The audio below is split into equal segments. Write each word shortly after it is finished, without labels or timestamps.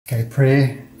Okay,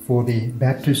 prayer for the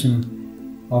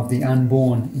baptism of the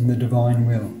unborn in the divine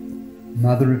will.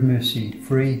 Mother of mercy,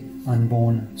 free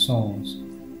unborn souls.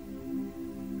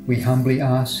 We humbly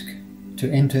ask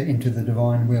to enter into the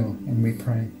divine will, and we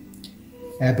pray.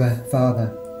 Abba,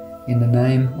 Father, in the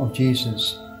name of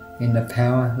Jesus, in the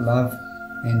power, love,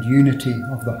 and unity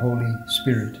of the Holy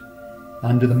Spirit,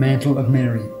 under the mantle of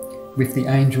Mary, with the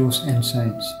angels and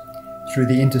saints, through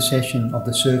the intercession of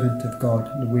the servant of God,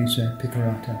 Louisa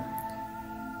Piccarata,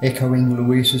 echoing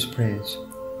Louisa's prayers.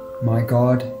 My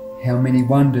God, how many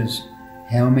wonders,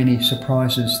 how many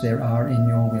surprises there are in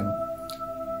your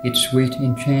will. Its sweet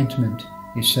enchantment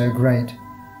is so great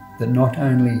that not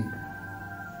only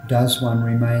does one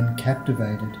remain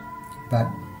captivated, but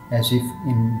as if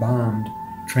embalmed,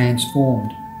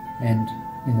 transformed, and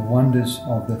in the wonders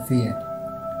of the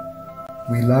fiat.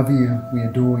 We love you, we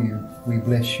adore you, we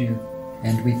bless you,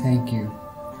 and we thank you.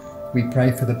 We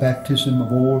pray for the baptism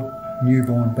of all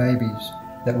newborn babies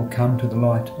that will come to the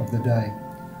light of the day,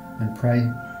 and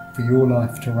pray for your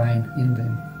life to reign in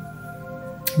them.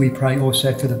 We pray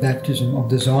also for the baptism of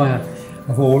desire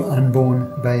of all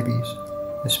unborn babies,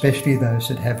 especially those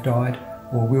that have died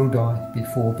or will die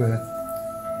before birth.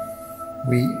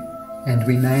 We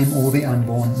name all the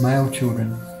unborn male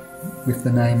children with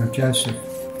the name of Joseph,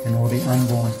 and all the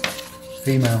unborn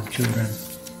female children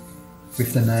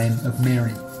with the name of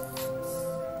Mary.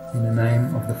 In the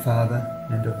name of the Father,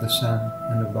 and of the Son,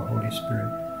 and of the Holy Spirit.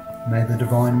 May the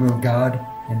divine will guard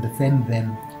and defend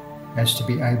them, as to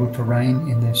be able to reign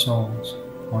in their souls,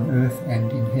 on earth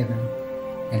and in heaven.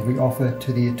 And we offer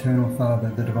to the Eternal Father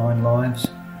the divine lives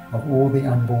of all the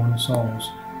unborn souls,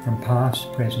 from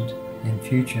past, present, and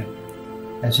future,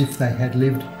 as if they had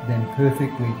lived them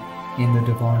perfectly in the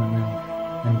divine will,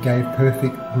 and gave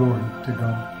perfect glory to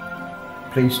God.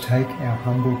 Please take our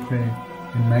humble prayer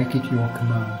and make it your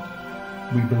command.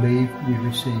 We believe, we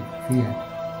receive. Fiat.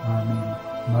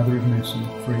 Amen. Mother of mercy,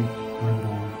 free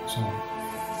unborn soul.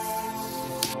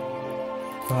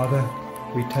 Father,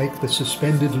 we take the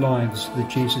suspended lives that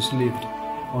Jesus lived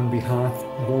on behalf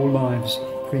of all lives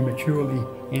prematurely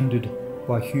ended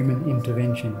by human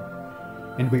intervention,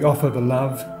 and we offer the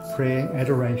love, prayer,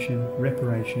 adoration,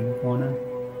 reparation, honour,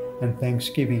 and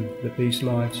thanksgiving that these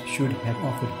lives should have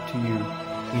offered to you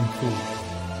in full,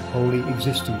 holy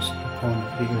existence upon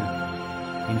the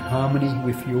earth, in harmony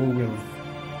with your will,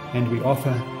 and we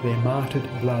offer their martyred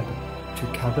blood to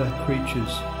cover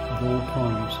creatures of all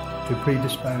times, to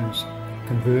predispose,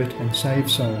 convert and save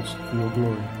souls for your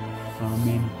glory.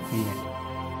 Amen. Fiat.